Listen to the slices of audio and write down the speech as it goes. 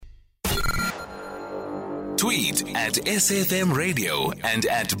Tweet at SFM Radio and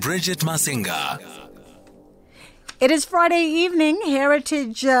at Bridget Masinga. It is Friday evening,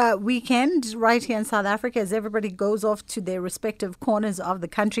 Heritage Weekend, right here in South Africa, as everybody goes off to their respective corners of the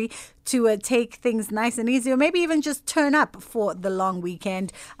country to take things nice and easy, or maybe even just turn up for the long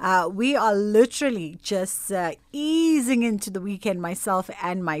weekend. We are literally just easing into the weekend, myself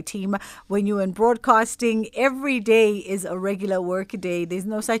and my team. When you're in broadcasting, every day is a regular work day. There's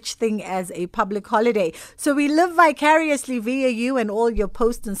no such thing as a public holiday. So we live vicariously via you and all your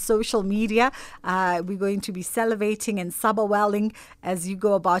posts on social media. We're going to be celebrating and sabawelling as you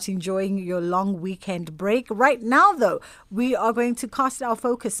go about enjoying your long weekend break. Right now, though, we are going to cast our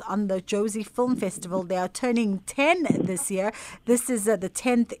focus on the Jozi Film Festival. They are turning 10 this year. This is the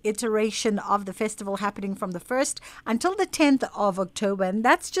 10th iteration of the festival, happening from the 1st until the 10th of October. And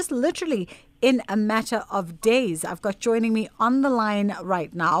that's just literally in a matter of days. I've got joining me on the line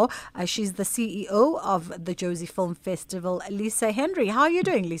right now. She's the CEO of the Jozi Film Festival, Lisa Henry. How are you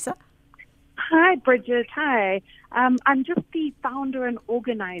doing, Lisa? Hi, Bridget. Hi. I'm just the founder and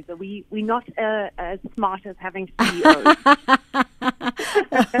organizer. We're not as smart as having CEOs.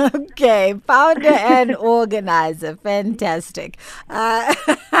 Okay, founder and organizer. Fantastic. 10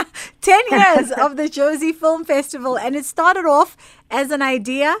 years of the Jozi Film Festival, and it started off as an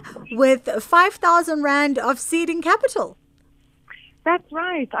idea with 5,000 Rand of seeding capital. That's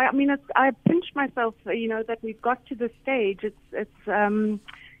right. I mean, I pinch myself, that we've got to this stage.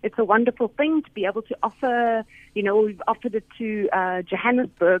 It's a wonderful thing to be able to offer. We've offered it to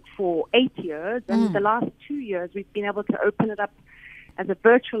Johannesburg for 8 years, and the last 2 years we've been able to open it up as a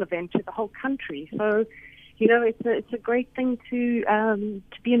virtual event to the whole country. So, it's a great thing to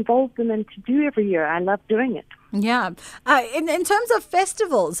be involved in and to do every year. I love doing it. Yeah. In terms of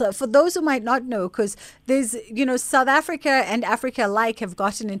festivals, for those who might not know, because there's, South Africa and Africa alike have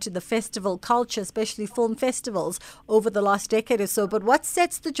gotten into the festival culture, especially film festivals, over the last decade or so. But what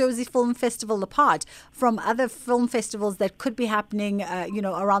sets the Jozi Film Festival apart from other film festivals that could be happening,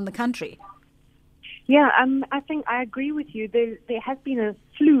 around the country? Yeah, I think I agree with you. There has been a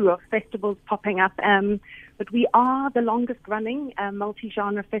slew of festivals popping up, but we are the longest-running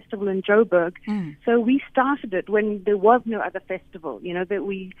multi-genre festival in Joburg. So we started it when there was no other festival, that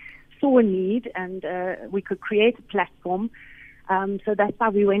we saw a need and we could create a platform. So that's why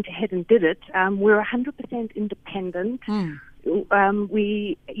we went ahead and did it. We're 100% independent.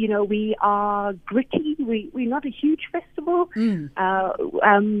 We are gritty. We're not a huge festival,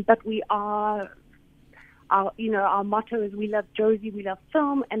 but we are... Our motto is we love Jozi, we love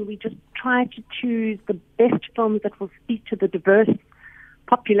film, and we just try to choose the best films that will speak to the diverse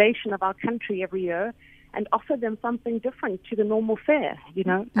population of our country every year and offer them something different to the normal fare,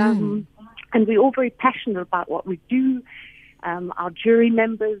 And we're all very passionate about what we do. Our jury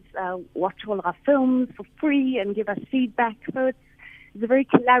members watch all our films for free and give us feedback. So it's a very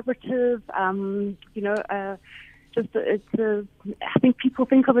collaborative, I think people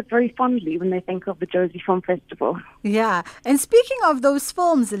think of it very fondly when they think of the Jozi Film Festival. Yeah. And speaking of those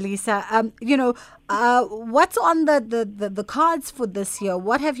films, Lisa, what's on the cards for this year?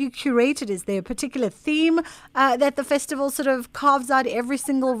 What have you curated? Is there a particular theme that the festival sort of carves out every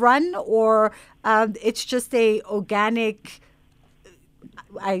single run, or it's just a organic...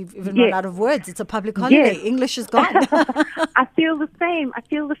 I've even run out of words. It's a public holiday. Yes. English is gone. I feel the same.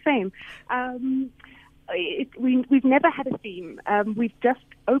 We've never had a theme. We've just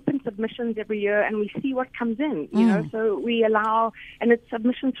opened submissions every year and we see what comes in, so we allow, and it's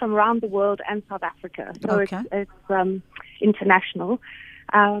submissions from around the world and South Africa. So it's international.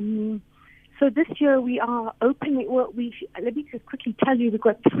 So this year we are opening, let me just quickly tell you, we've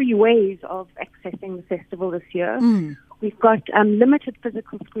got 3 ways of accessing the festival this year. We've got limited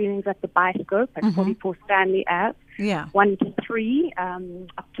physical screenings at the Bioscope at 44 Stanley Ave, 1 to 3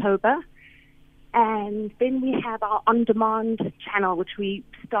 October. And then we have our on-demand channel, which we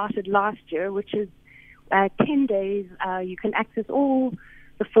started last year, which is 10 days. You can access all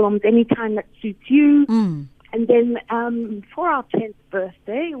the films anytime that suits you. And then for our 10th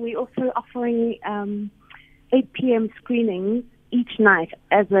birthday, we're also offering 8 p.m. screenings each night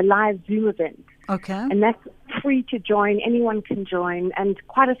as a live Zoom event. Okay. And that's free to join. Anyone can join. And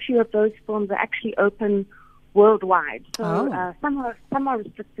quite a few of those films are actually open worldwide. So some are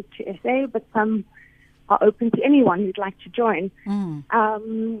restricted to SA, but some are open to anyone who'd like to join.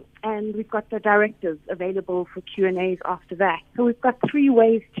 And we've got the directors available for Q&As after that. So we've got 3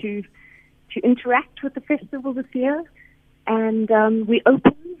 ways to interact with the festival this year. And we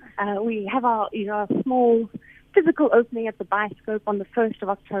open. We have our small physical opening at the Bioscope on the 1st of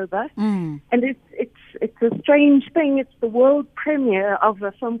October. And it's a strange thing. It's the world premiere of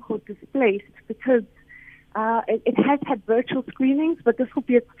a film called Displaced, because It has had virtual screenings, but this will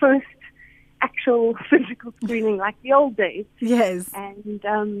be its first actual physical screening like the old days. Yes.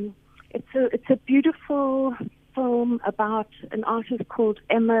 And it's a beautiful film about an artist called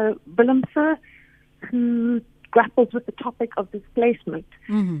Emma Willemse, who grapples with the topic of displacement.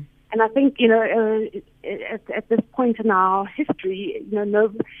 Mm-hmm. And I think, at this point in our history,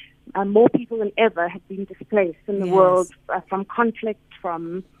 more people than ever have been displaced in the world from conflict,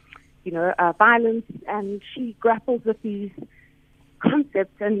 from, violence. And she grapples with these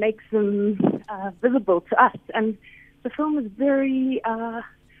concepts and makes them visible to us. And the film is very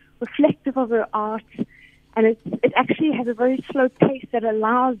reflective of her art, and it actually has a very slow pace that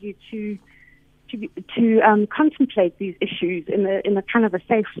allows you to contemplate these issues in a kind of a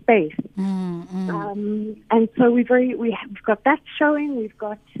safe space. And so we've got that showing. We've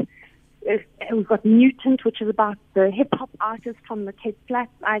got Mutant, which is about the hip hop artist from the Cape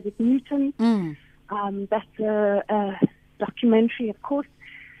Flats, Isaac Newton. That's a documentary, of course.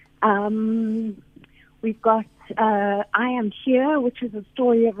 We've got I Am Here, which is a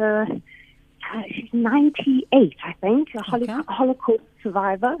story of she's 98, I think, a Holocaust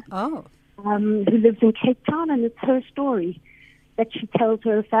survivor. Who lives in Cape Town, and it's her story that she tells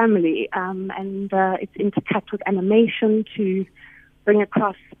her family, and it's intercut with animation to bring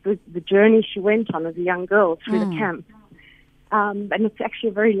across the journey she went on as a young girl through the camp. And it's actually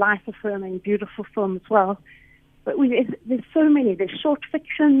a very life-affirming, beautiful film as well. But there's so many. There's short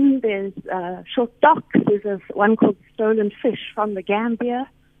fiction, there's short docs, there's one called Stolen Fish from the Gambia,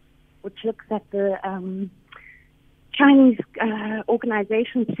 which looks at the Chinese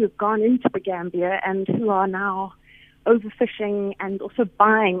organizations who have gone into the Gambia and who are now overfishing and also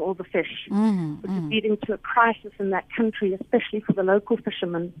buying all the fish, which is leading to a crisis in that country, especially for the local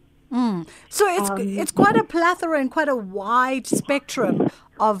fishermen. So it's quite a plethora and quite a wide spectrum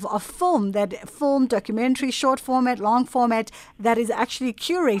of film, documentary, short format, long format, that is actually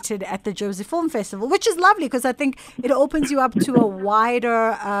curated at the Jozi Film Festival, which is lovely because I think it opens you up to a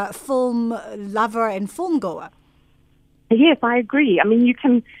wider film lover and film goer. Yes, I agree. I mean, you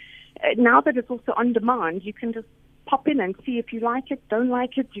can, now that it's also on demand, you can just pop in and see if you like it, don't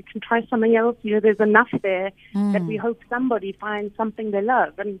like it. You can try something else. There's enough there that we hope somebody finds something they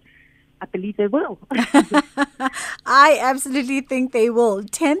love, and I believe they will. I absolutely think they will.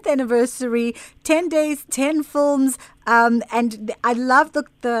 10th anniversary, 10 days, 10 films, and I love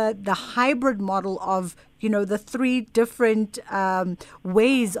the hybrid model of the three different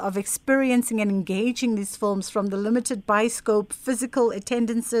ways of experiencing and engaging these films, from the limited Biscope physical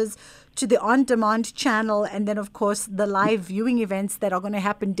attendances to the on-demand channel, and then, of course, the live viewing events that are going to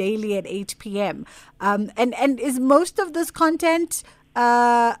happen daily at 8 p.m. And is most of this content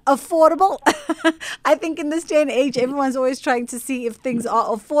affordable? I think in this day and age, everyone's always trying to see if things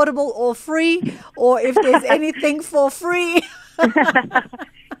are affordable or free, or if there's anything for free.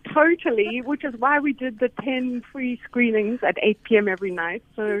 Totally, which is why we did the 10 free screenings at 8 p.m. every night.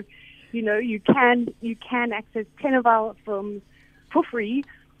 So, you can access 10 of our films for free.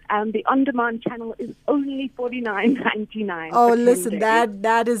 The on-demand channel is only $49.99. Oh, listen,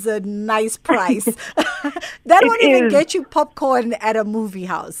 that is a nice price. That won't even get you popcorn at a movie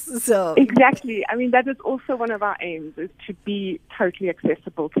house. So exactly. I mean, that is also one of our aims, is to be totally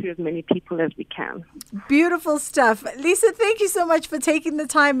accessible to as many people as we can. Beautiful stuff. Lisa, thank you so much for taking the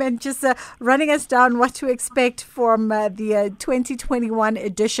time and just running us down what to expect from the 2021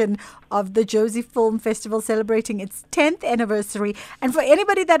 edition of the Jozi Film Festival, celebrating its 10th anniversary. And for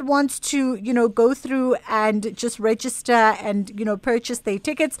anybody that wants to, go through and just register and, purchase their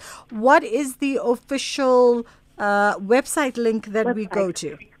tickets, what is the official website link that we go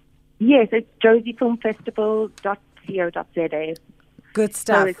to? Yes, it's jozifilmfestival.co.za. Good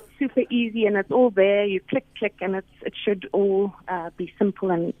stuff. So it's super easy, and it's all there. You click, and it should all be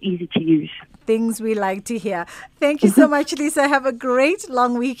simple and easy to use. Things we like to hear. Thank you so much, Lisa. Have a great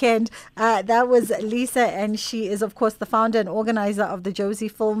long weekend. That was Lisa, and she is, of course, the founder and organizer of the Jozi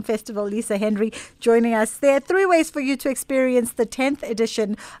Film Festival, Lisa Henry, joining us. There are 3 ways for you to experience the 10th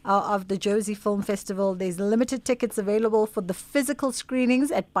edition of the Jozi Film Festival. There's limited tickets available for the physical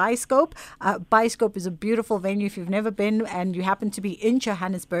screenings at Biscope. Biscope is a beautiful venue. If you've never been and you happen to be in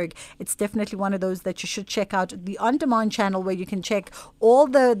Johannesburg, it's definitely one of those that you should check out. The on-demand channel, where you can check all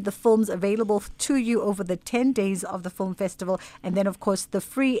the films available to you over the 10 days of the film festival, and then, of course, the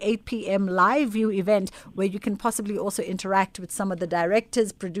free 8 p.m. live view event, where you can possibly also interact with some of the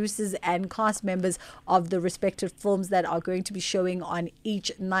directors, producers, and cast members of the respective films that are going to be showing on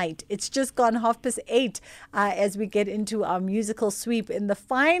each night. It's just gone 8:30 as we get into our musical sweep in the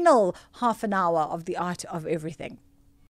final half an hour of The Art of Everything.